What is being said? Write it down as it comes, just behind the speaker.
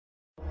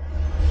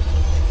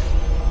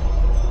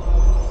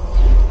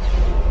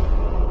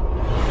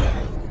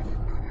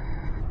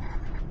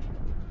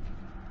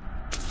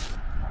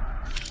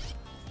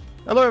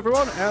Hello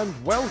everyone, and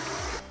well,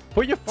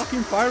 put your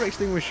fucking fire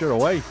extinguisher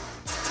away.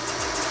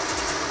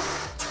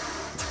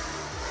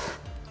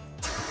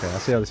 Okay, I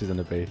see how this is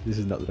going to be. This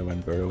is not going to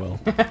end very well.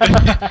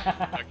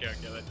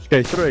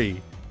 Okay,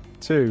 3,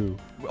 2...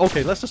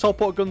 Okay, let's just all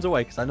put guns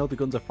away, because I know the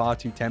guns are far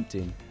too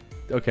tempting.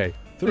 Okay,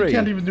 3... You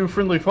can't even do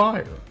friendly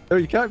fire. Oh,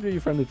 you can't do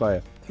your friendly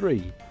fire.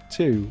 3,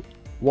 2,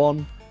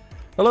 1...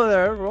 Hello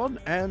there everyone,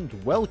 and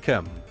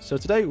welcome. So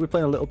today we're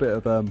playing a little bit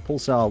of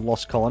Pulsar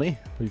Lost Colony.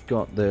 We've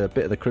got the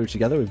bit of the crew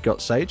together. We've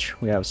got Sage,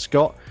 we have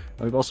Scott,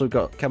 and we've also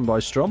got Cabin Boy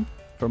Strum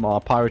from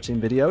our pirating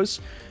videos.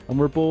 And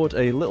we're aboard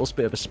a little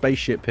bit of a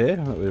spaceship here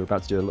that we're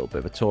about to do a little bit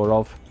of a tour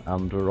of.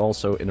 And we're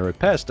also in a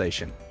repair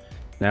station.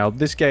 Now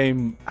this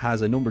game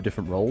has a number of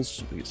different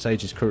roles.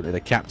 Sage is currently the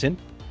captain.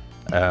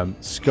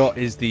 Scott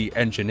is the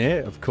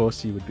engineer. Of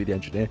course he would be the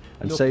engineer.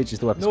 And Sage is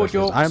the weapons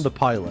specialist. I am the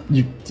pilot.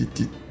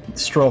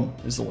 Strum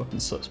is the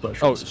weapons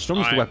specialist. Oh, Strum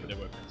is the weapon.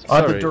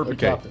 I'm the derby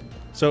captain.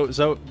 So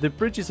the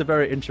bridges are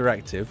very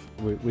interactive.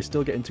 We're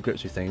still getting to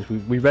grips with things.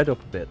 We read up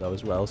a bit though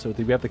as well. So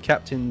we have the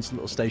captain's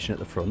little station at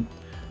the front.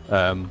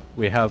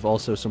 We have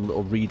also some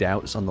little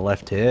readouts on the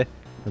left here.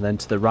 And then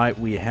to the right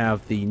we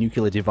have the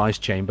nuclear device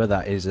chamber.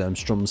 That is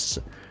Strum's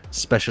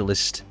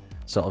specialist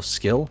sort of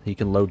skill. He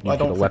can load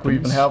nuclear weapons. I don't think we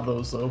even have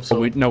those though. So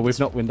we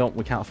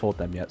can't afford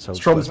them yet. So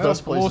Strum's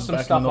best place is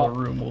back in another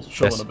room. We'll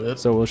show in a bit.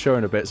 So we'll show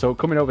in a bit. So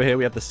coming over here,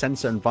 we have the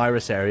sensor and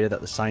virus area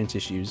that the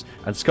scientists use,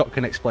 and Scott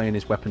can explain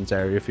his weapons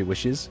area if he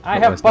wishes. I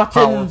have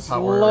buttons,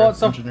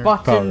 lots of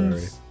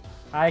buttons.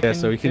 Yeah,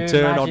 so you can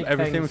turn on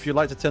everything. If you'd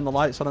like to turn the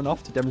lights on and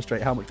off to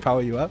demonstrate how much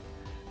power you have,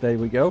 there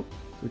we go.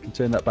 We can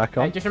turn that back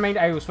on. Just remind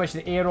I will switch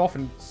the air off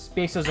and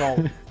space us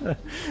all.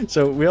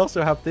 So we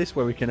also have this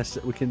where we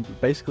can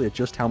basically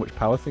adjust how much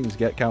power things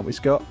get, can't we,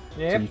 Scott?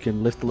 Yeah. So you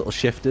can lift the little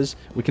shifters.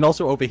 We can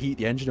also overheat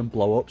the engine and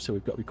blow up, so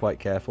we've got to be quite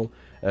careful.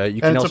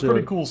 It's a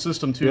pretty cool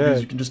system too, because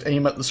you can just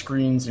aim at the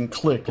screens and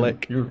click.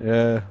 And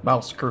your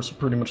mouse cursor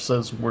pretty much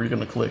says where you're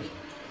going to click.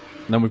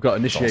 And then we've got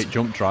initiate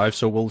jump drive,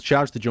 so we'll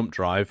charge the jump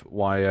drive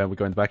while we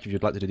go in the back. If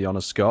you'd like to do the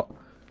honours, Scott, do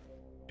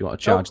you want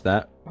to charge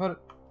that? Are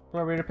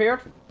we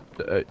repaired?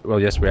 Well,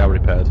 yes, we are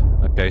repaired.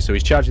 Okay, so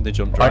he's charging the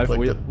jump drive.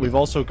 We've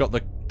also got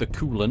the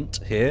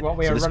coolant here. What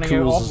we are running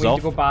out of, we need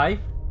to go buy.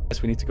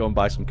 Yes, we need to go and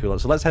buy some coolant.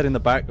 So let's head in the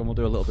back and we'll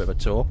do a little bit of a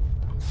tour.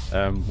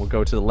 We'll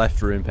go to the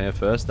left room here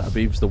first. That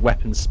be the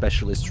weapons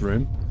specialist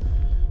room.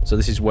 So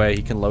this is where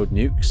he can load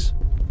nukes.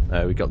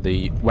 We've got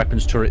the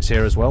weapons turrets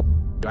here as well.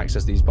 You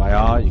access these by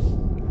R. You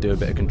can do a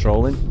bit of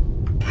controlling.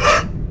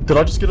 Did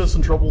I just get us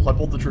in trouble? I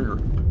pulled the trigger.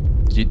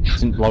 You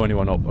didn't blow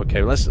anyone up.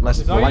 Okay, let's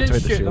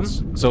activate the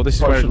shields. So this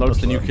is where it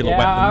loads the nuclear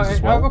weapons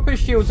as well. I'll go put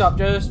shields up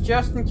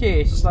just in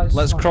case.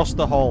 Let's cross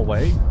the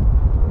hallway.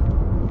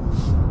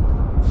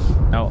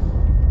 Now,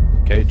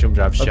 okay, jump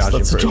drive's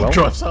charging pretty well. Jump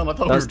drive sound. I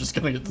thought we were just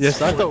gonna get.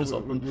 Yes, I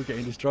thought we were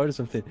getting destroyed or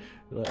something.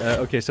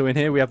 Okay, so in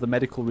here we have the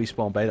medical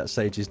respawn bay that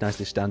Sage is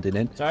nicely standing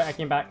in. Sorry, I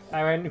came back.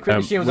 I went and put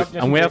the shields up just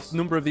in case. And we have a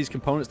number of these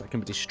components that can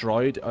be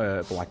destroyed,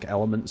 like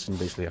elements, and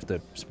basically have to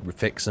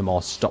fix them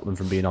or stop them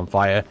from being on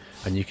fire.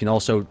 And you can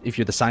also, if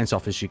you're the science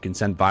officer, you can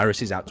send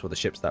viruses out to other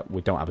ships that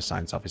we don't have a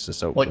science officer.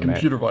 So like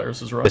computer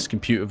viruses, right? There's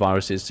computer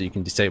viruses, so you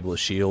can disable the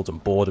shields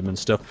and board them and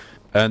stuff.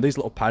 And these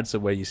little pads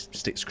are where you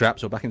stick scrap.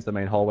 So back into the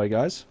main hallway,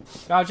 guys.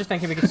 I was just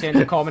thinking we could send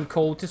a common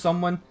cold to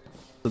someone.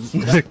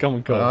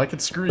 Common cold. I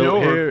could screw you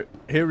over.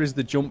 Here is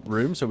the jump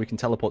room, so we can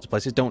teleport to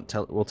places.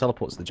 We'll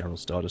teleport to the general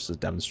store just as a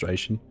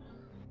demonstration.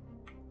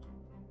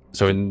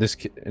 So in this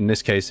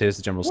case, here's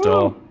the general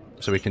store.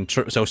 So we can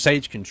so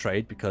Sage can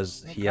trade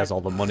because he has all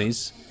the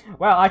monies.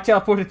 Well, I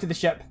teleported to the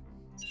ship.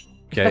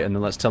 Okay, and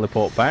then let's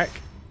teleport back.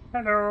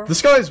 Hello.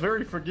 This guy is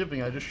very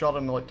forgiving. I just shot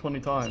him like 20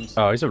 times.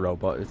 Oh, he's a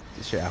robot.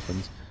 This shit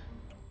happens.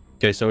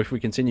 Okay, so if we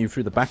continue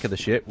through the back of the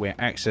ship, we have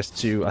access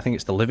to, I think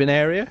it's the living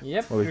area.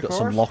 Yep, where we've got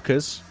some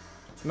lockers.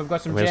 We've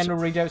got some general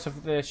readouts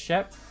of the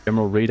ship.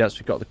 General readouts.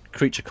 We've got the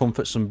creature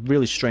comforts, some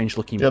really strange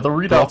looking. Yeah, the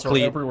readouts are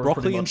everywhere.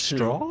 Broccoli and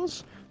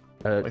straws.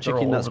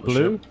 Chicken that's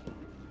blue.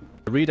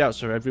 The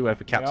readouts are everywhere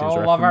for captain's reference.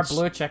 We all love our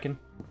blue chicken.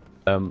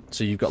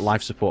 So you've got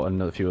life support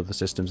and a few other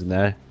systems in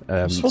there.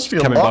 Supposed to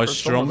be Cabin Boy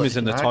Strum is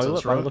in the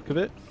toilet by the look of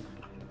it.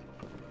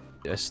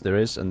 Yes, there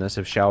is, and there's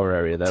a shower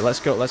area there. Let's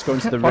go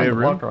into the rear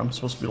room. I'm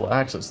supposed to be able to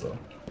access though.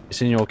 It's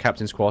in your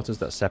captain's quarters.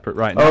 That's separate.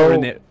 Right now, we're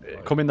in the,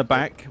 come in the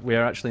back. We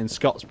are actually in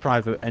Scott's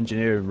private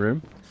engineering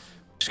room.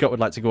 Scott would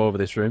like to go over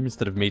this room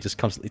instead of me just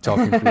constantly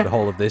talking through the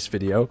whole of this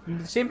video.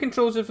 The same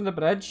controls as from the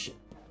bridge.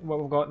 What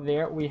we've got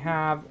there, we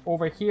have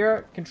over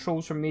here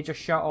controls for major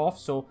shut off.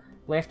 So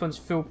left one's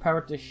full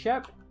power to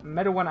ship.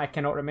 Middle one I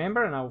cannot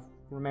remember, and I'll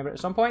remember it at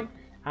some point.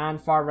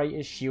 And far right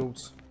is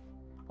shields.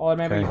 All I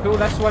remember, you pull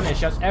this one, it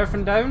shuts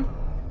everything down,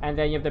 and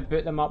then you have to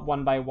boot them up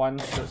one by one.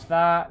 So it's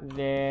that,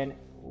 then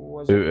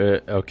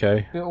boot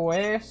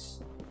OS,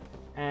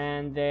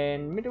 and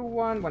then middle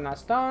one when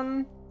that's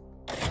done.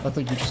 I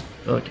think you just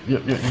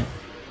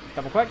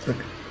double click.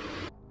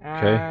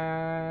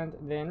 And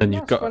then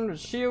you've got one with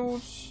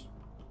shields.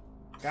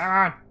 Come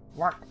on,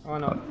 work. Oh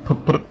no.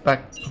 Put it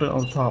back. Put it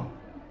on the top.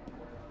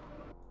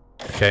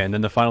 Okay, and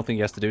then the final thing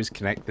he has to do is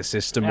connect the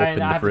system up in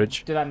the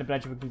bridge. Do that in the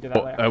bridge. We can do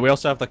that later. We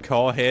also have the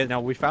core here.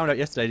 Now we found out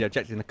yesterday that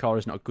ejecting the core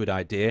is not a good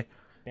idea.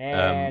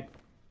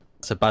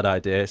 It's a bad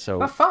idea.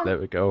 So there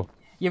we go.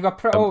 You've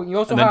got you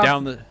also have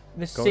down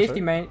the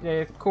safety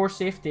the core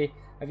safety.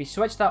 If you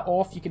switch that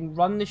off, you can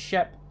run the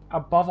ship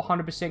above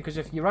 100%. Because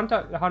if you run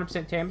to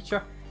 100%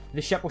 temperature,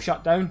 the ship will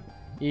shut down.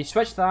 You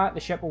switch that, the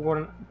ship will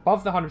run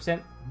above the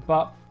 100%,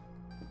 but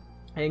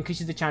it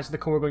increases the chance of the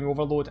core going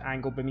overload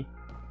and go boomy.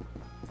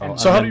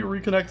 So how do you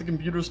reconnect the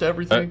computers to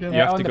everything again?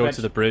 You have to go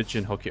to the bridge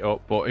and hook it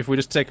up. But if we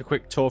just take a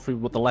quick tour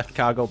through the left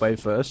cargo bay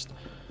first.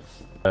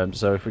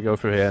 So if we go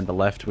through here on the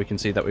left, we can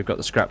see that we've got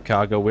the scrap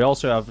cargo. We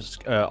also have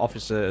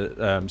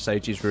Officer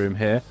Sage's room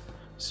here.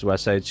 This is where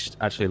Sage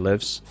actually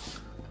lives.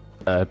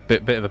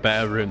 Bit of a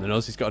better room than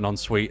us. He's got an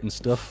ensuite and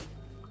stuff.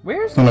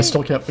 Where's and I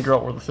still can't figure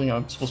out where the thing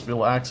I'm supposed to be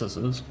able to access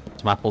is.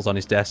 Some apples on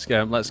his desk.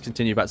 Let's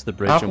continue back to the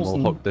bridge apples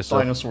and we'll hook this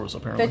dinosaurs,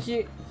 up.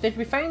 Apparently. Did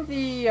we find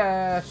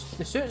the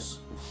suits?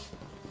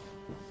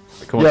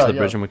 Come on to the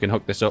bridge and we can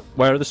hook this up.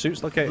 Where are the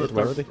suits located?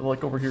 Where are they?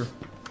 Like over here.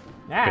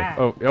 Ah.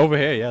 Okay. Oh, over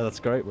here. Yeah,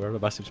 that's great. We're on a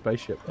massive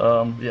spaceship.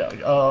 Come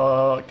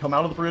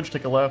out of the bridge,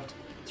 take a left,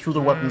 through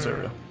the weapons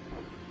area.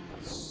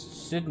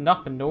 Suiting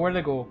up and nowhere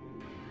to go.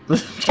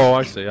 Oh,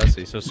 I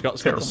see. So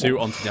Scott's got the suit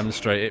on to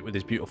demonstrate it with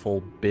his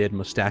beautiful beard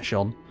mustache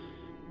on.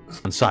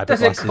 And cyber Does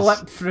glasses. it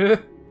clip through?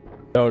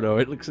 No,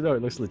 it looks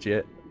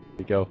legit. There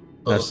you go.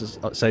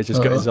 Sage has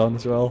got his on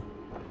as well.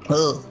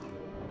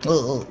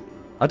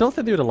 I don't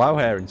think they would allow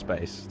hair in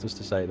space, just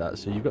to say that,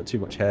 so you've got too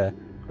much hair.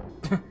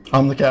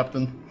 I'm the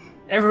captain.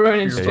 Everyone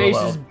in space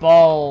is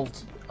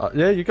bald.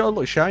 Yeah, you gotta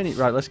look shiny.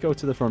 Right, let's go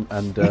to the front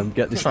and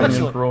get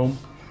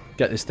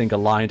this thing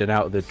aligned and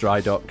out of the dry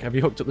dock. Have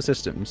you hooked up the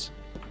systems?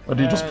 Or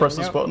do you just press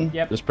this button?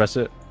 Yep. Just press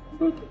it.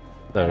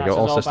 There we go,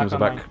 all systems are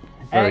back.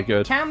 Very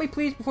good. Can we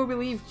please, before we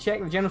leave,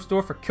 check the general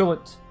store for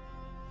coolant?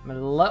 I'm a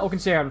little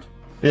concerned.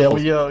 Yeah,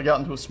 we got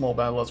into a small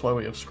battle, that's why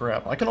we have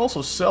scrap. I can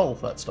also sell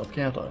that stuff,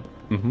 can't I?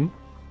 Mm-hmm.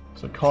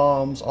 So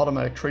comms,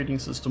 automatic trading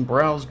system,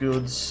 browse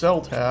goods,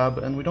 sell tab,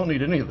 and we don't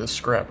need any of this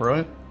scrap,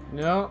 right?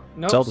 No,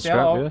 sell the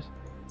scrap, yes.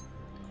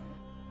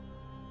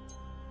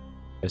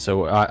 Okay,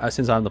 so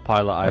since I'm the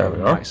pilot, I have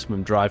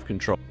maximum drive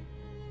control.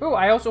 Oh,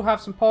 I also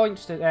have some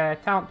points,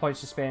 talent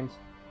points to spend.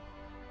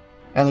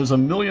 And there's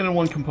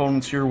 1,000,001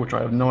 components here, which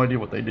I have no idea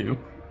what they do.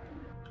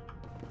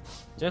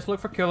 Just look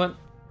for coolant.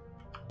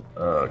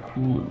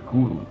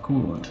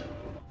 Coolant.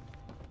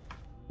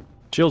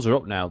 Shields are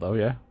up now, though,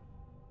 yeah?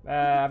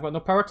 I've got no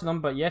power to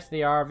them, but yes,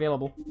 they are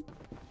available.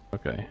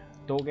 Okay.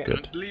 Don't get. I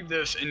don't believe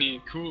there's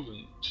any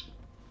coolant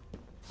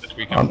that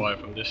we can buy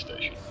from this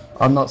station.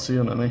 I'm not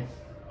seeing any.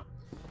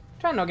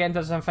 Try not to get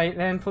into some fight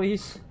then,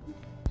 please.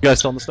 You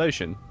guys on the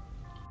station?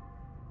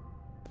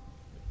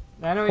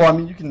 I know. Well, I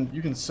mean,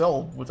 you can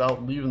sell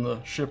without leaving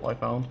the ship. I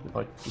found if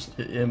I just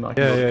hit M, I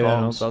can go to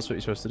comms. That's what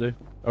you're supposed to do.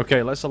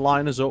 Okay, let's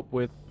align us up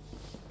with.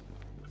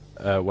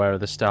 Where are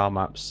the star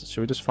maps?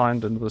 Should we just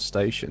find another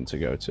station to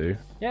go to?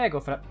 Yeah, go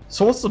for it.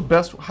 So what's the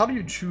best? How do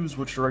you choose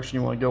which direction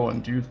you want to go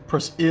in? Do you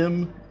press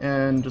M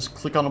and just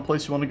click on a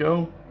place you want to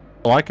go?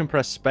 Well, I can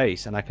press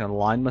space and I can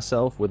align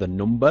myself with a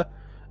number,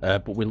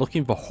 but we're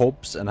looking for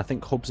hubs, and I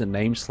think hubs are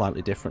named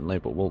slightly differently,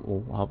 but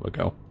we'll have a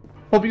go.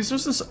 Well, because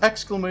there's this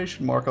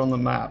exclamation mark on the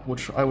map,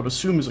 which I would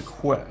assume is a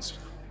quest.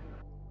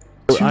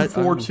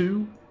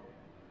 242?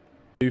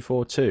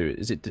 242.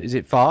 Is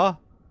it far?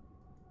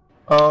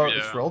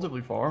 It's relatively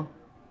far.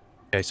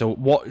 Okay, so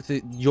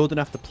you're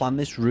gonna have to plan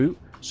this route.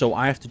 So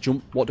I have to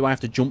jump. What do I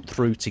have to jump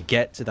through to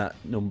get to that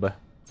number?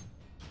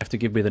 You have to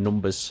give me the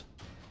numbers.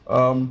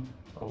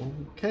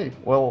 Okay.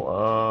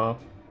 Well,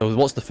 So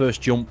what's the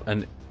first jump?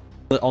 And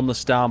on the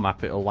star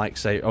map, it'll like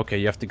say, okay,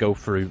 you have to go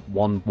through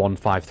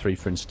 1153,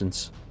 for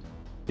instance.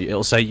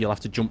 It'll say you'll have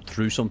to jump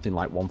through something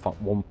like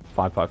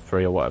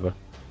 1553 or whatever.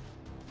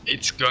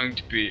 It's going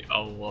to be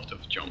a lot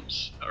of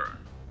jumps, Aaron.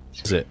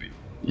 Is it?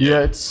 Yeah,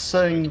 it's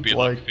saying to be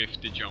like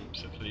 50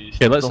 jumps at least.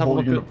 Okay, let's the have a whole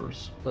look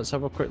universe. Let's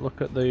have a quick look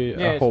at the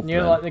yeah, hub. It's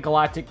near like the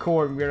galactic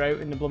core, and we're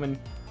out in the blooming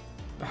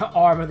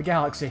arm of the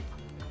galaxy.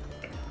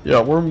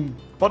 Yeah, we're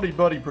buddy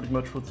pretty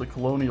much with the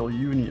Colonial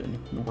Union.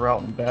 We're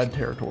out in bad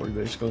territory,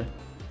 basically.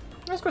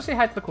 Let's go say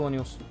hi to the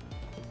Colonials.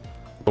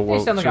 Well,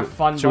 they sound like a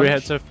fun Should we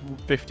head bunch. to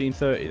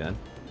 1530 then?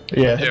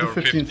 Yeah, head to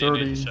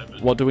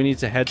 1530. What do we need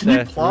to head Can there?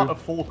 Can you plot a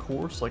full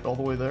course, like all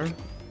the way there?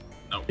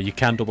 No. You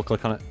can double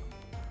click on it.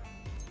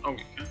 Oh, we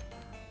can.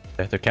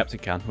 Yeah, the captain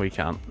can. We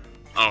can't.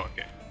 Oh,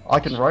 okay. I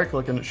can right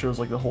click and it shows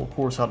like the whole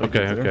course how to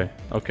get there.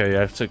 Okay,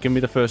 yeah. So give me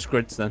the first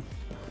grids then.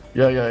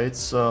 Yeah,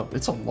 it's a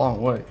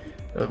long way.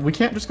 We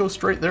can't just go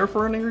straight there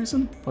for any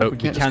reason. Like, we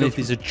can if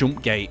there's a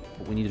jump gate,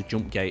 but we need a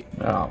jump gate.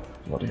 No,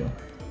 bloody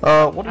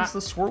hell. What is the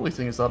swirly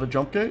thing? Is that a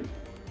jump gate?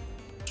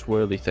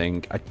 Swirly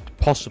thing,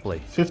 possibly.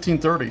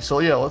 1530. So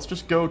yeah, let's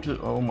just go to.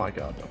 Oh my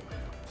god.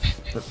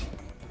 No.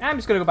 I'm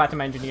just gonna go back to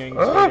my engineering.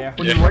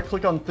 When you right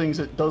click on things,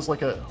 it does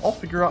like a I'll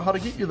figure out how to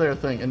get you there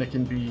thing, and it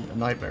can be a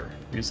nightmare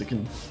because it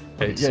can.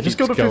 Okay, yeah, just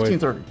go to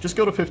 1530. Just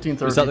go to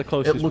 1530. Is that the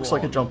closest? It looks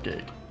like a jump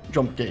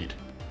gate.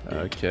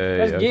 Okay.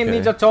 This game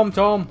needs a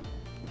tom-tom.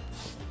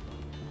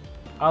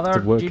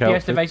 Other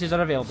GPS devices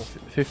are available.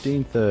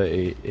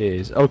 1530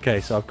 is okay.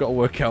 So I've got to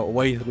work out a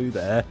way through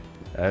there.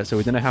 So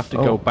we're gonna have to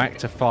go back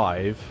to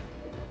 5.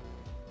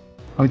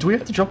 I mean, do we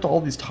have to jump to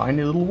all these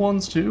tiny little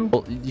ones too?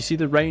 Well, you see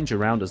the range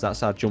around us.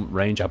 That's our jump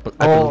range. I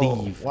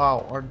believe.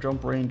 Wow, our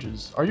jump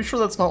ranges. Are you sure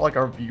that's not like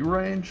our view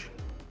range?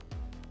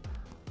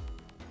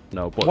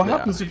 No, but what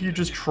happens if you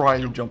just try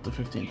to jump to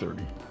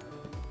 1530?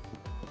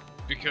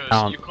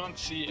 Because you can't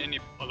see any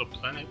other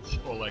planets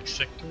or like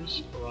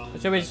sectors around.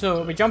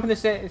 So we jump in the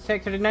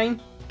sector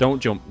 9? Don't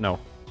jump. No.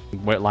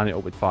 Wait, line it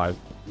up with 5.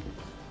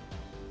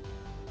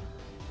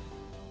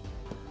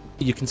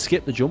 You can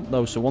skip the jump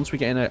though, so once we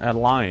get in a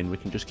line, we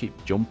can just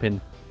keep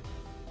jumping.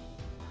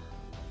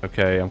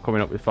 Okay, I'm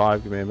coming up with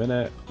 5. Give me a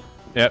minute.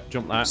 Yep,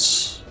 jump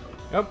that.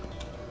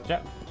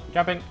 Yep.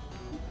 Jumping.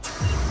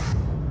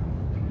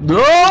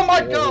 Oh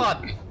my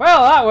god!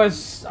 Well, that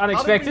was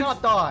unexpected. How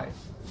did we not die?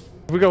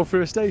 We go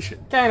through a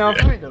station. Kind of.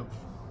 Kind of.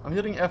 I'm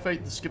hitting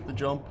F8 to skip the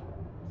jump.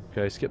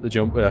 Okay, skip the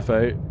jump with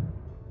F8.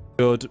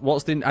 Good.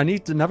 What's the... I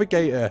need the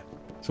navigator.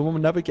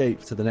 Someone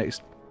navigate to the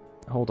next...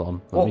 Hold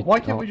on. Well, why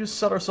can't we just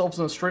set ourselves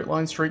in a straight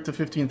line straight to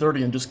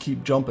 1530 and just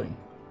keep jumping?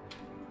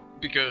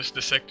 Because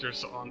the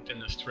sectors aren't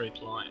in a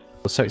straight line.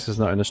 The sector's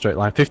not in a straight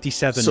line.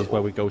 57 is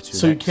where we go to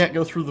So next. You can't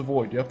go through the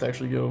void. You have to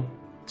actually go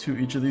to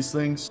each of these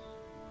things.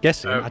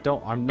 Guessing. I'm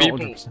not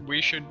 100%.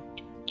 We should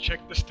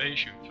check the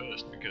station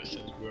first, because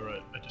since we're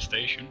at the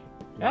station.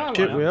 Yeah,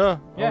 We are.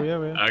 Yeah. Oh yeah,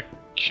 we are.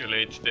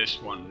 Actually, it's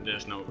this one.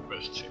 There's no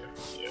quests here.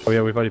 Yeah. Oh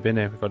yeah, we've already been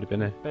here. But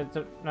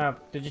no,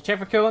 did you check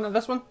for coolant at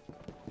this one?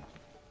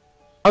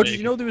 How did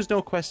you know there was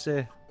no quest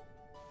here?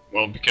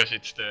 Well, because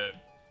it's the...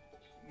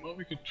 Well,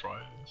 we could try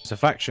this. It's a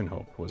faction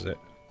hub, was it?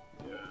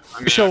 Yeah. I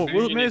mean, Show- I we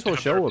really may as well need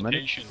to show have a them, eh?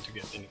 reputation to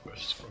get any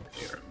quests from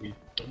here. We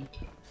don't.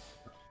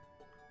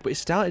 But it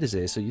started as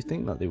here, so you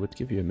think that they would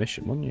give you a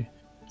mission, wouldn't you?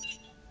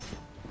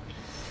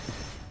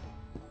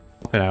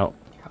 Hopping out.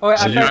 Oh,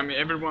 I mean,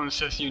 everyone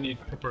says you need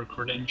proper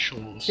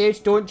credentials.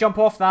 Sage, don't jump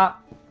off that.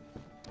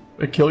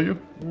 It kill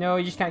you? No,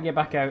 you just can't get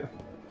back out.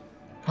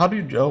 How do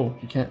you... Oh,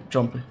 you can't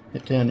jump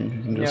it, can you?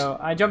 You can just... No,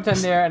 I jumped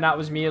in there and that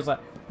was me. I was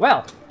like,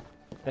 well,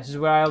 this is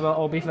where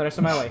I'll be for the rest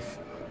of my life.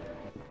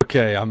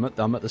 Okay, I'm at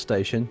the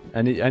station.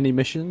 Any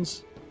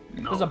missions?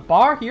 No. There's a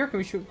bar here. Can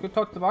we go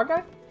talk to the bar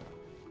guy?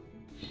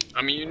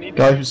 I mean, you need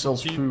Guy who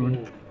sells people,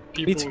 food.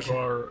 People who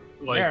are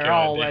like They're they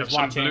always have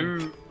some watching.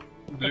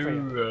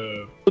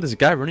 blue. Oh, there's a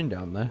guy running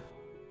down there.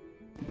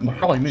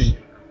 Probably me.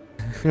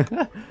 He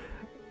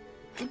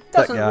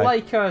doesn't guy.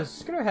 like us.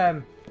 Screw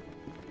him.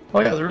 Oh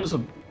yeah, there is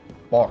a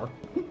bar.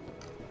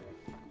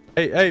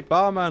 Hey,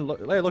 barman!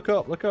 Look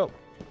up! Look up!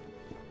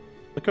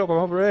 I'm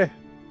over here.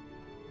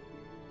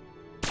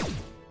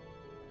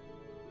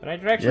 The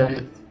right direction.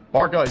 Yeah,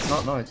 bar guy's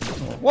not nice.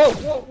 Whoa!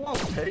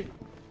 Hey,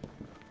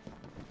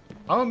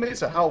 I'm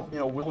amazed at how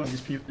willing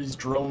these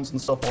drones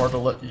and stuff are to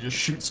let you just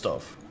shoot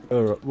stuff.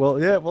 Well,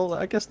 yeah. Well,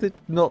 I guess they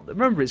not.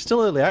 Remember, it's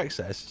still early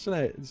access, isn't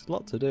it? There's a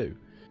lot to do.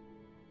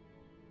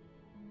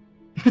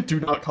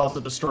 Do not cause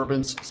a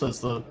disturbance, says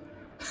the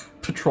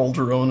patrol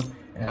drone,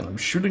 and I'm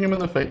shooting him in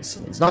the face,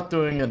 and he's not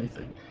doing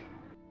anything.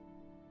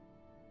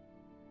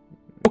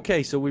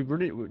 Okay, so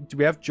do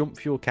we have jump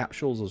fuel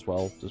capsules as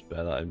well? Just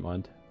bear that in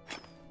mind.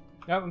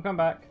 Nope, I'm coming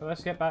back.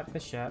 Let's get back to the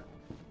ship.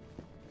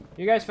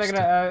 You guys figure it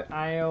out.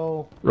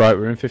 I'll. Right,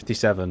 we're in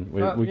 57.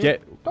 We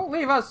get Don't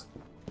leave us.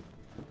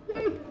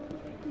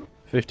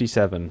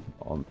 57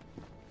 on.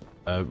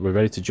 We're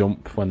ready to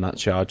jump when that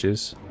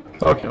charges.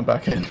 Okay, I'm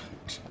back in.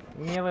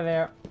 Nearly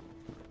there.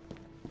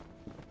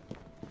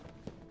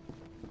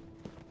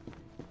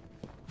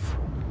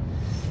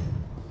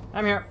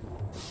 I'm here.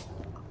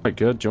 Quite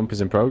good. Jump is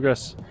in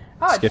progress.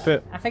 Oh, Skip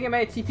it. I think it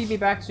might TP me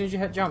back as soon as you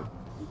hit jump.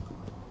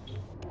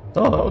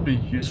 Oh, that would be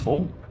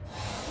useful.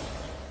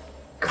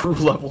 Crew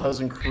level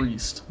has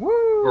increased. Woo!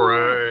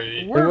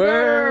 Hooray! We're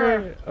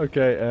there!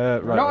 Okay,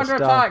 We're right. not under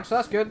attack, so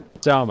that's good.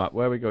 Star map.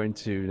 Where are we going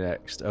to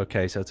next?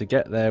 Okay, so to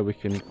get there,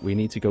 we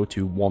need to go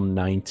to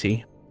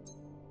 190.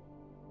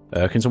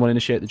 Can someone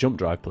initiate the jump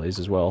drive, please,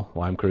 as well,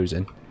 while I'm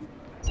cruising?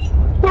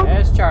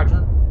 It's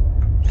charging.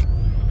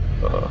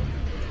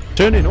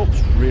 Turning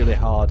up's really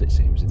hard, it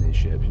seems, in these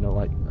ships.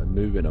 Like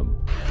moving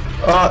them.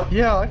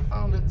 Yeah, I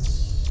found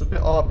it's a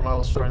bit odd when I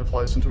was trying to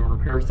fly this into a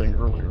repair thing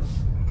earlier.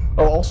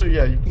 Oh, also,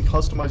 yeah, you can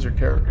customize your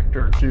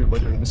character too by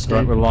doing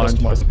escape and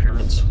customize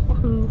appearance.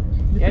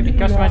 Yeah, if you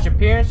customize your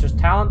appearance, there's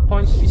talent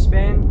points to be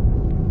spent.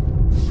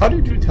 How do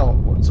you do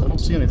talent points? I don't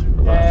see anything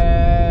for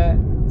that.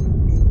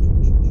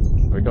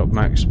 We got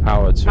max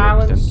power to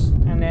Balance,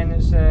 and then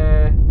it's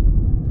there.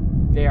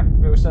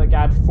 It was like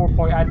I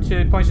had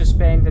 2 points to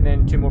spend, and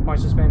then 2 more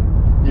points to spend.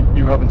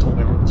 You haven't told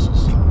me where this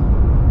is.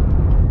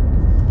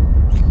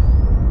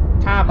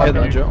 Tab,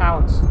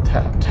 balance.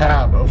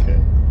 Tab, okay.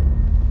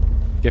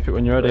 Skip it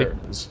when you're ready. There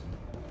it is.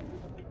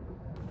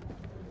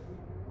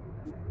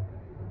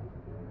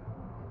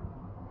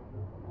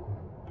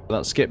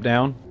 That skip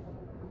down.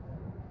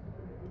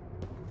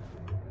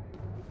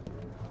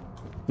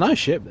 Nice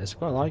ship, this. I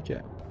quite like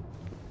it.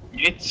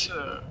 It's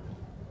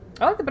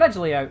I like the bridge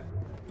layout.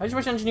 I just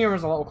wish engineering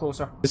was a little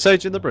closer. Is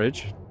Sage in the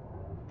bridge?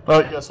 Oh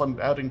yes, I'm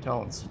adding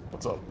talents.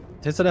 What's up?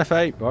 It's an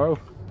F8, bro.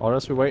 Or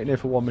else we're waiting here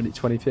for 1 minute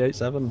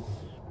 28.7.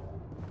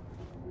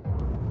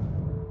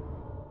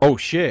 Oh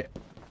shit!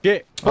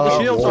 Shit! Put the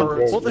shields on!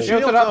 Put the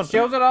shields on!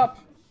 Shields it up!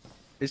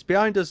 It's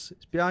behind us!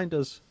 It's behind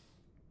us!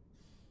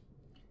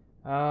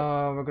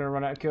 We're gonna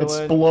run out of coolant.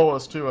 It's below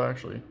us too,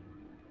 actually.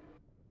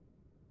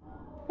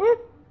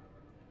 Whoop.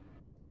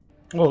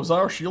 Oh, is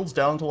our shields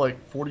down to like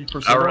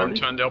 40% Aaron,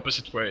 turn the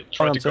opposite way.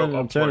 Try to go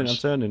I'm turning. Yeah,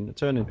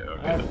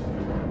 okay.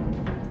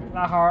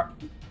 That heart.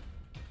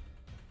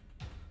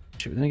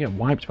 Shit, we're gonna get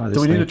wiped by this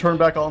Do we need thing. to turn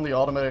back on the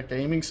automatic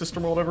aiming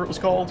system or whatever it was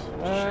called?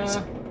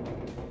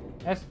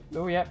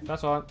 Oh yeah,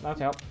 that's on. That's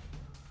help.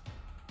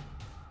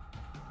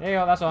 There you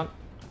go, that's on.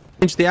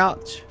 Change the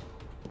arch.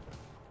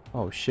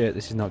 Oh shit,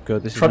 this is not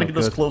good. This is Try not to get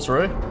good. us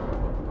closer, eh?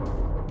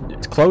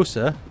 It's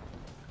closer.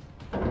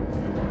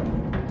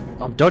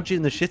 I'm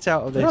dodging the shit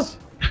out of this.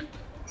 Yeah.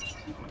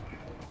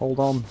 Hold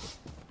on.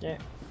 Yeah.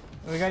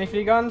 Have we got any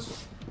free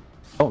guns?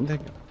 Don't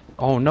think.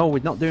 Oh no,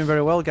 we're not doing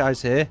very well,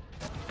 guys. Here,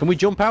 can we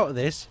jump out of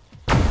this?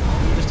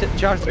 Just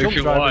charge the jump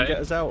drive and get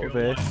us out of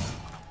here.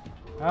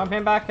 I'm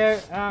heading back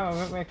out.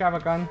 I'm gonna grab a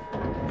gun.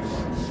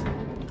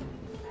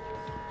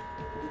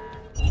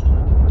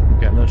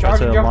 Okay, I'm gonna try Charge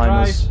to jump align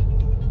drive. us.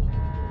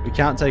 We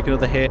can't take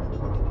another hit.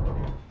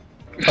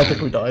 I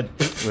think we died.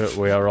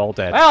 We are all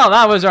dead. Well,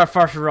 that was our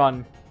first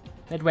run.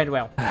 It went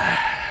well.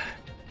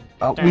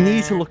 We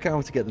need to look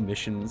out to get the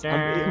missions.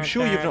 I'm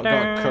sure you've not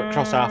got to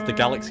cross half the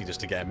galaxy just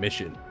to get a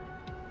mission.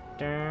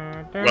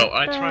 Well,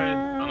 I tried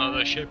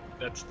another ship.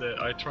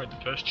 I tried the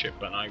first ship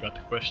and I got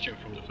the question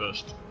from the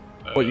first.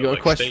 What, you got a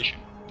like, question? station.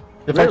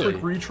 If I click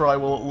retry,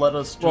 will it let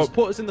us just... Well,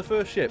 put us in the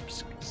first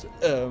ships.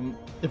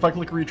 If I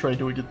click retry,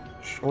 do we get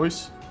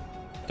choice?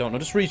 Don't know,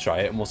 just retry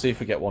it and we'll see if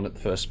we get one at the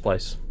first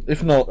place.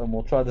 If not, then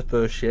we'll try the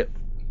first ship.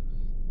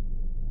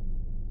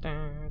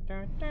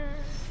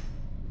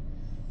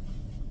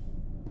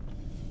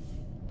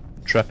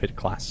 Intrepid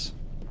class.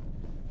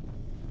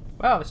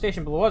 Well, the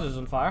station below us is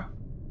on fire.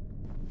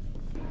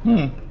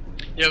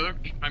 Yeah, look,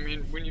 I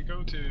mean, when you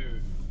go to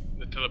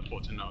the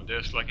teleporter now,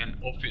 there's like an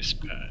office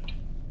pad.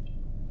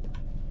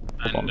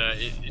 And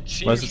it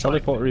seems Where's the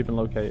teleporter like even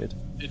located?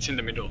 it's in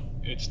the middle.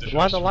 It's the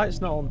Why are first the one. lights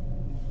not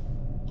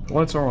on?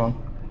 Lights are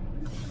on.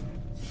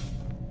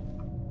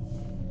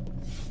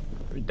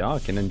 Very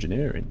dark in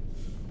engineering.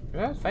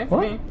 Yeah, it's fine for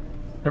What? me.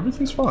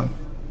 Everything's fine.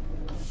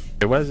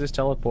 Okay, where's this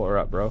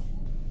teleporter at, bro?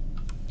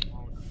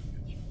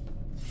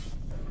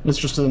 It's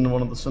just in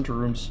one of the center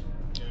rooms.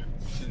 Yeah,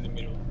 it's in the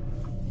middle.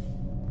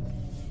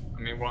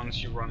 I mean,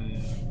 once you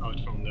run out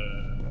from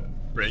the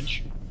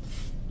bridge.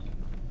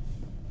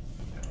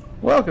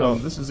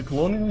 Welcome, this is the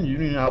Colonial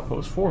Union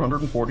Outpost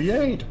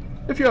 448.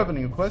 If you have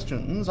any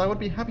questions, I would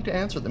be happy to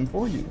answer them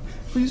for you.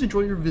 Please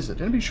enjoy your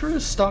visit and be sure to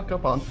stock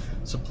up on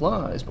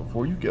supplies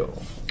before you go.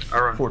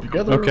 Alright. For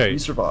together, we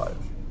survive.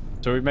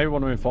 So we may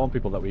want to inform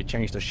people that we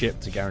changed the ship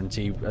to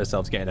guarantee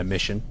ourselves getting a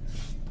mission.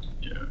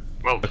 Yeah.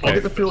 Well, I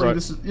get the feeling right.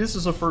 this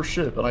is a first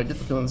ship, and I get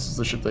the feeling this is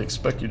the ship they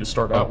expect you to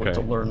start out with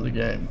Okay. to learn the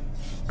game.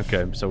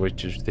 Okay, so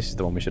this is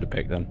the one we should have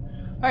picked then.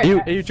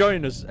 Alright, Are you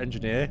joining us,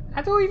 engineer?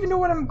 I don't even know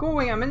where I'm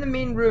going. I'm in the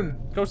main room.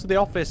 Go to the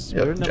office.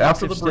 Yeah, We're in the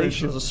after the massive bridge,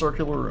 station. there's a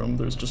circular room.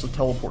 There's just a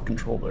teleport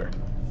control there.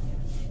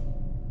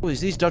 Oh, is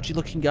these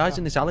dodgy-looking guys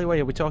in this alleyway?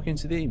 Are we talking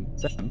to them?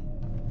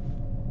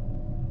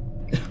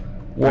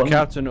 Our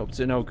captain up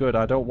to no good.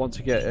 I don't want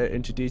to get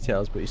into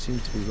details, but he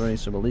seems to be running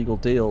some illegal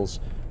deals.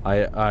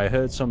 I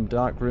heard some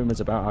dark rumors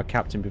about our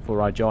captain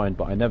before I joined,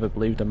 but I never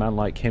believed a man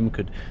like him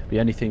could be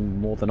anything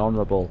more than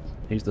honourable.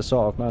 He's the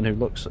sort of man who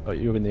looks at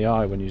you in the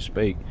eye when you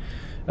speak,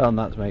 and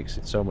that makes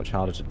it so much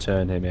harder to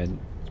turn him in.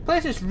 This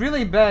place is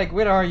really big.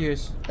 Where are you?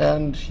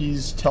 And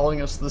he's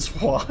telling us this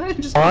why?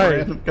 Just Why? a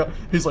random guy.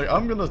 He's like,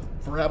 I'm gonna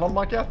rat on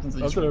my captains.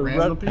 These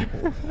random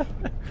people.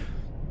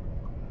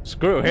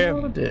 Screw What a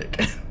him. dick.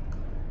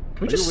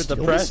 Can we just with the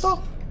steal press. this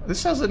stuff?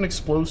 This has an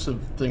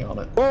explosive thing on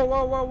it. Whoa,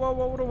 whoa, whoa, whoa,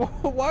 whoa,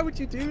 whoa! Why would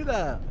you do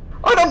that?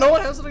 I don't know.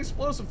 It has an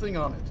explosive thing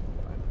on it.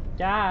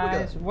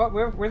 Guys, what?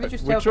 Where did you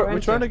just We're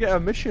teleport trying to into? get a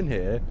mission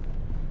here.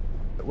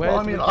 Where Well,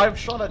 I do mean, we- I've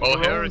shot at Well,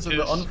 here drones it in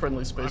the is.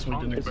 unfriendly I space we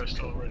found the didn't quest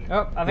already.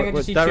 Oh, I think I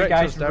just see two Direct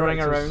guys us, running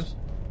direct us.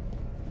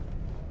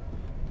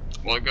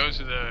 around. Well, go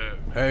to the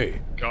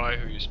Hey, guy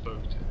who you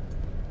spoke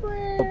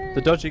to.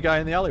 the dodgy guy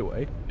in the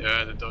alleyway.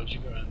 Yeah, the dodgy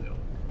guy in the other.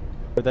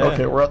 We're there.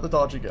 Okay, we're at the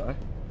dodgy guy.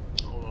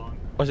 Hold on.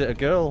 Was it a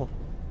girl?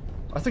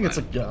 I think it's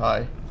a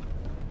guy.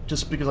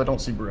 Just because I don't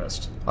see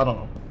breast. I don't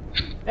know.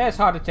 It's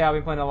hard to tell. I've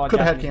been playing a lot of Could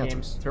have had Japanese cancer.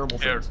 games. Terrible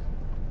Here. things.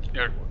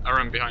 Here,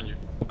 Aaron, behind you.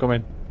 Oh, come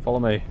in. Follow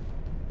me.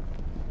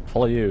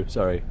 Follow you.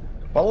 Sorry.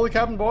 Follow the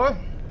cabin boy.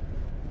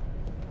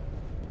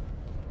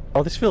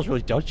 Oh, this feels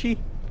really dodgy.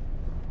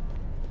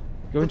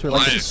 Go into it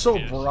like. This is so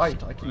Yes.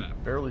 bright. I can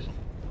barely.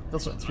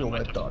 Doesn't feel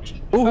that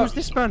dodgy. Oh, who's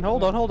this man?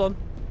 Hold on, hold on.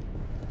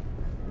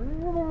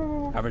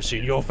 Haven't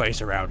seen your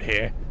face around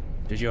here.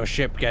 Did your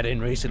ship get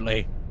in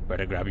recently?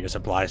 Better grab your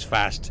supplies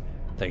fast.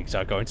 Things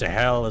are going to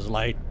hell as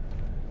late.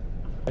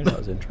 I think that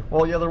was intro.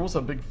 Well, yeah, there was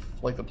a big,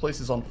 like, the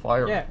place is on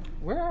fire. Yeah,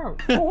 where?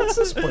 Oh, what's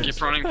this place?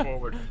 Keep running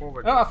forward,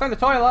 forward. Oh, I found the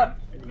toilet.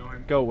 Ignore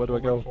him. Go, where do I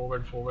go?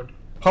 Forward, forward.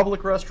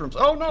 Public restrooms.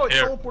 Oh no, it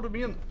Here. teleported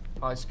me in.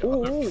 Hi,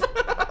 Scott. Ooh.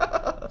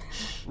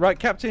 Right,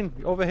 Captain,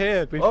 over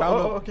here. We Oh,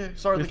 found okay.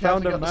 Sorry, we the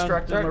captain found a got man.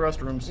 distracted in the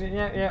restrooms.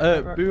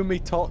 Yeah.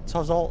 Boomy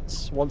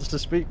Tozaltz wants to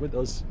speak with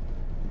us.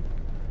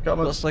 Got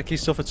my Looks like he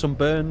suffered some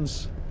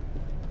burns.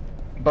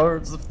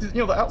 birds.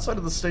 You know, the outside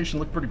of the station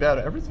looked pretty bad.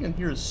 Everything in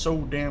here is so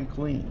damn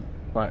clean.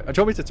 Right, do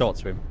you want me to talk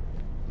to him?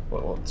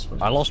 What's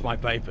I lost my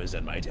papers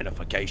and my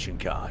identification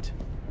card.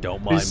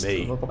 Don't mind He's-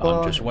 me.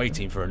 I'm just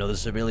waiting for another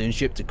civilian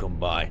ship to come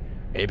by.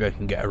 Maybe I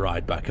can get a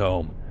ride back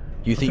home.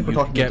 You think we're you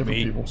can talking to get different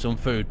me people. some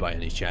food by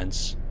any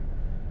chance?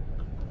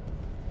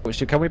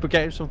 Can we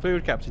get him some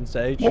food, Captain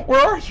Sage? Where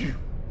are you?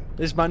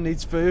 This man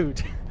needs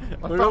food.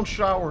 I We're found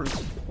showers.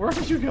 Where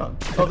have you gone?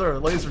 Oh, there are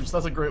lasers.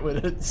 That's a great way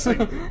to say.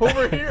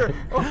 Over here.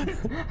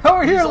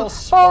 Over here! He's all Oh, the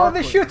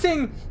sparkly.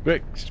 shooting!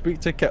 Rick, speak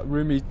to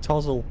Boomy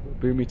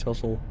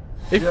Tozzle.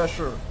 Yeah,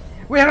 sure.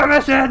 We're on a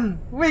mission!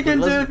 We can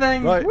do let's-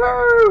 things! right.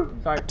 Woo!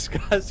 Sorry.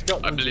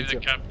 Scott, I believe the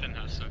captain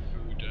has some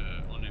food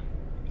on him.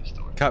 This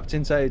time.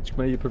 Captain Sage,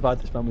 may you provide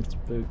this man with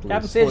food, please?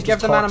 Captain Sage, Well, give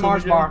just the man a talk to him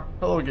Mars again. bar.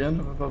 Hello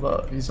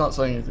again. He's not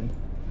saying anything.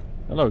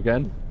 Hello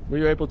again. Were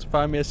you able to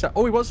find me a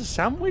Oh, he wants a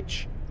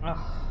sandwich? Ugh.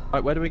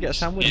 Right, where do we get a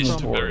sandwich He's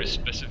from? very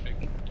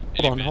specific.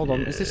 Hold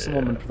on. Is this the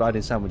woman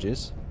providing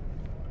sandwiches?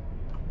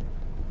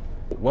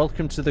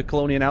 Welcome to the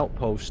Colonial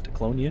Outpost.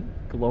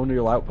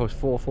 Colonial Outpost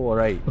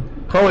 448.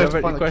 If Probably you have to have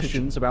any find a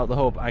questions about the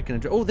hub, I can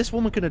address. Oh, this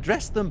woman can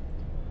address them.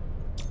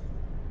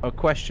 Oh,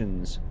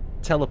 questions.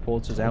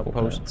 Teleporters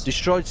outpost.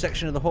 Destroyed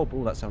section of the hub.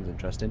 Oh, that sounds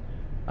interesting.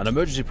 An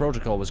emergency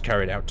protocol was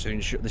carried out to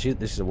ensure. This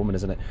is a woman,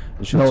 isn't it?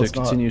 Ensure No, to it's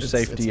not. continue It's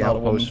safety not a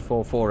outpost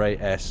woman.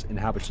 448S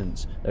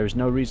inhabitants. There is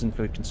no reason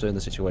for concern in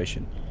the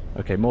situation.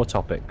 Okay, more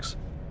topics.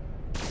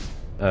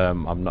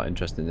 I'm not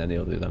interested in any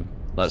other of them.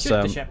 Let's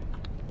Shoot the ship.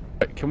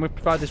 Can we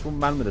provide this one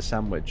man with a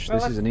sandwich? Well,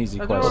 This is an easy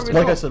I don't know quest. where we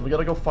Like go. I said, we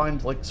gotta go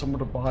find like somewhere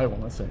to buy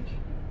one. I think.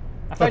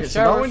 I found Okay,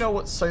 so now we showers. know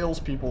what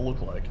salespeople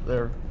look like.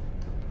 They're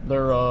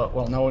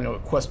well, now we know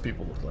what quest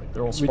people look like.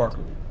 They're all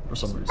sparkly for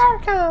some reason.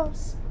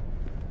 Sparkles!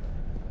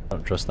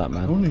 Don't trust that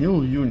man.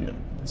 Colonial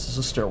Union. This is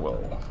a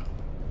stairwell.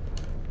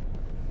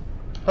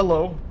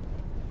 Hello.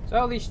 So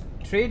all these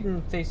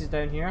trading places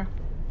down here.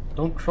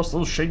 Don't trust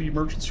those shady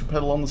merchants who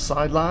peddle on the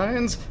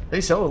sidelines.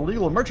 They sell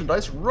illegal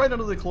merchandise right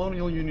under the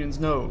Colonial Union's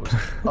nose.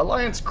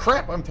 Alliance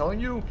crap, I'm telling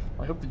you.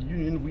 I hope the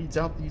Union weeds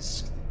out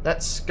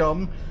that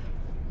scum.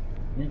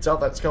 Weeds out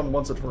that scum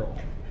once and for all.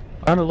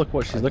 I don't know, look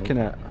what she's looking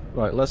at.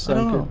 Right, let's I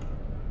don't know.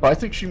 But I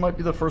think she might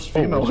be the first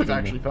female where's we've the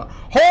actually found.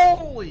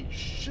 Holy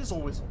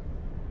shizzle whizzle.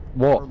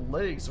 What? Her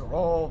legs are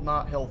all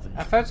not healthy.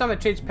 I found some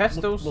that trades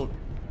pistols. Look,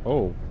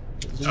 Oh,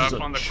 this I is a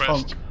found the chunk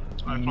quest.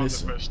 I found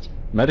missing. the quest.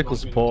 medical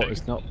Not been support taken.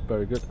 is not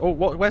very good. Oh,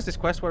 where's this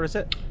quest? Where is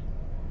it?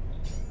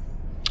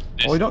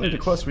 This Oh, we don't need the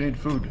is- quest, we need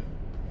food.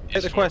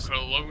 is the for quest.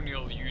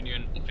 Colonial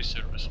Union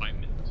officer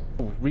assignment.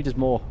 Oh, read us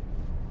more.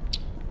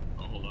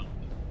 Oh, hold on.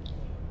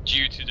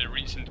 Due to the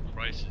recent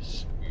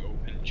crisis, we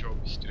open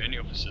jobs to any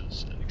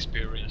officers and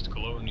experienced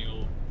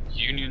Colonial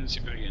Union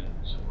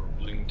civilians who are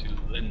willing to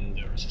lend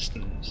their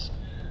assistance.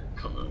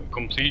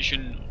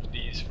 Completion of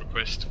these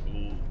requests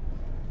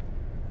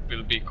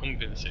will be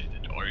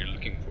compensated. Are you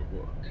looking for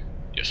work?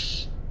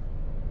 Yes.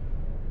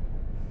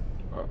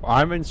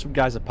 I'm in some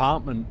guy's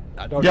apartment.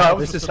 I don't Yeah, know I how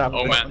was this just has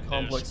looking happened. at Oh Apartment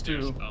man, complex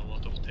there's too. a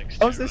lot of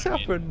text. How's here. this I mean,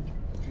 happened?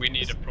 we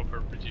need a proper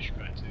British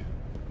guy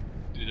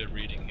to do the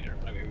reading here.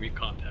 I mean, we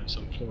can't have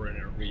some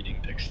foreigner reading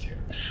text here.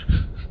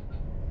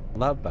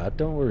 Not bad,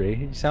 don't worry.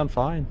 You sound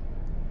fine.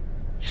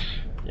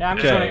 Yeah, I'm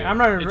Okay. just running. I'm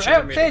running. It's in the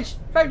Oh, middle. Sage!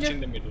 Found It's in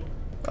you! the middle.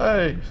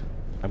 Hey,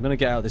 I'm gonna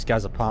get out of this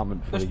guy's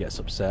apartment before he gets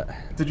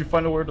upset. did you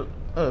find out where to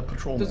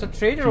patrol? There's a man?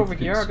 trader Chief over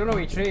here. I Peace. don't know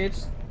what he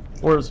trades.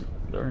 Where is he?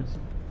 There he is.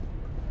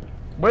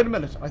 Wait a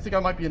minute, I think I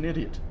might be an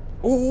idiot.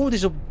 Oh,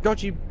 there's a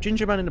dodgy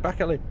ginger man in the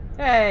back alley.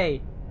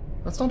 Hey!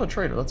 That's not a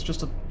trader, that's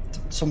just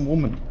some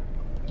woman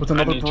with I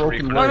another need to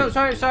broken reconnect. Oh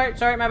leg. no,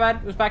 sorry, my bad.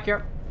 It was back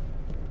here.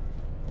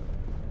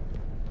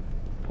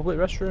 Public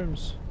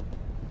restrooms.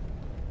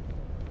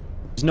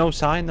 There's no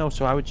sign though,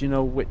 so how would you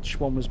know which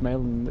one was male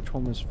and which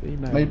one was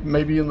female?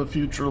 Maybe in the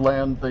future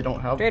land they don't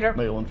have Trader.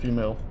 male and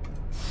female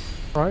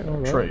Right,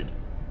 alright. trade.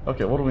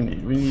 Okay, what do we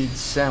need? We need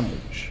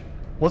sandwich.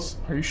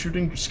 Are you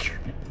shooting? You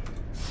scared me.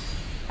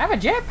 I have a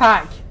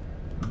jetpack!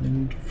 We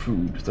need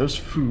food. There's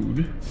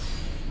food.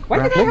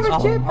 Why did I have a I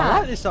like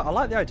jetpack? this. I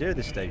like the idea of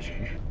this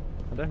station.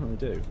 I definitely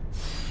do.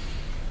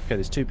 Okay,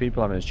 there's two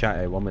people having a chat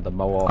here. One with a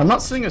mohawk. I'm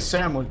not seeing a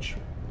sandwich.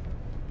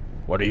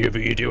 Whatever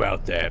you do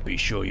out there, be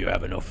sure you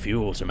have enough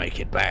fuel to make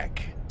it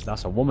back.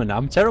 That's a woman.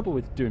 I'm terrible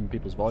with doing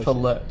people's voices.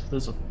 Fillet.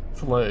 There's a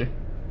fillet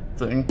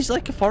thing. It's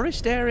like a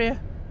forest area.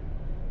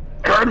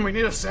 Garden, we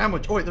need a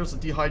sandwich. Oh wait, there's a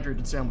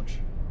dehydrated sandwich.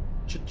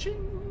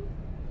 Cha-ching.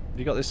 Have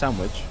you got this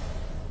sandwich?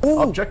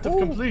 Objective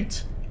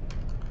complete.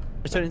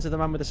 Returning to the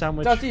man with the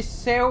sandwich. Does he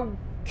sell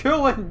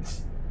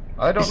coolant?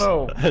 I don't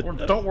know.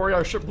 Don't worry,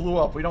 our ship blew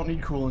up. We don't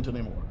need coolant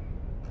anymore.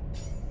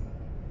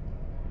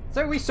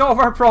 So we solve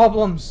our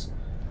problems.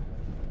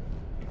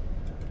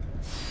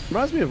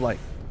 Reminds me of like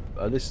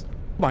this. Oh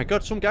my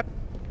God, some guy.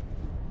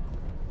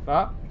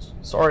 But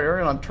Sorry,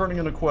 Aaron, I'm turning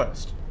in a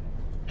quest.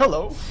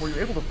 Hello, were you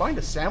able to find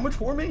a sandwich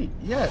for me?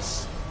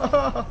 Yes.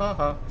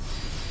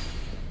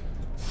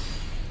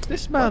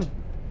 This man.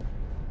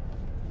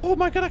 Oh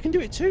my God, I can do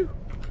it too.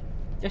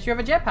 yes, you have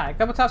a jetpack.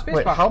 Double tap Wait,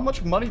 spacebar. how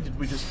much money did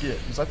we just get?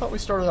 Because I thought we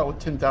started out with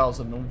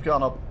 10,000 and we've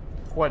gone up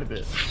quite a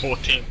bit.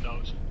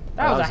 14,000.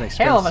 That was was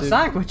a hell of a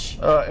expensive.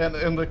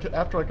 sandwich.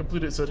 After I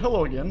completed it said,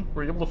 hello again.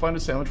 Were you able to find a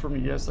sandwich for me?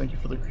 Yes, thank you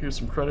for here's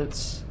some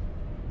credits.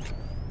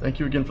 Thank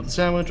you again for the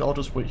sandwich. I'll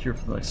just wait here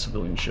for the next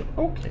civilian ship.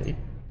 Okay.